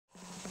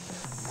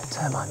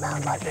termite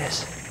mound like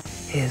this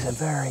is a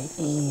very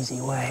easy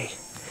way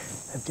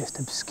of just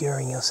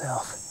obscuring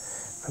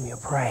yourself from your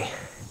prey.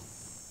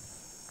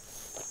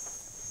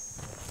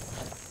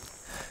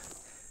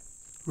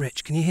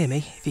 Rich, can you hear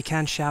me? If you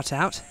can, shout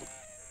out.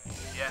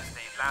 Yes,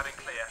 Steve, loud and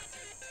clear.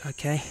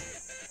 Okay.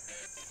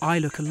 I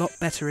look a lot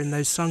better in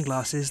those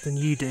sunglasses than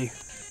you do.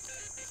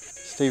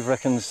 Steve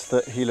reckons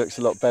that he looks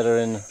a lot better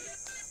in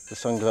the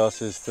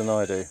sunglasses than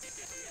I do.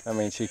 That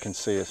means he can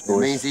see us, boys.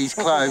 It means he's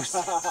close.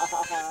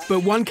 But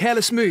one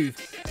careless move,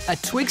 a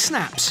twig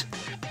snaps,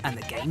 and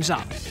the game's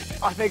up.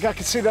 I think I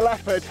can see the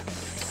leopard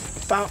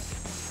about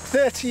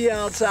 30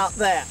 yards out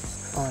there.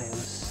 I am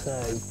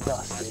so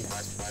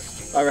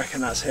busted. I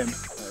reckon that's him.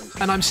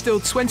 And I'm still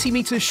 20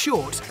 metres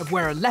short of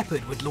where a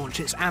leopard would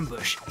launch its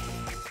ambush.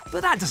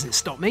 But that doesn't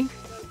stop me.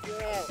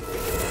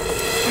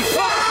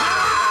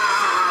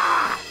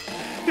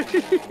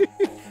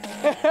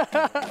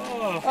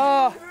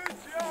 Oh.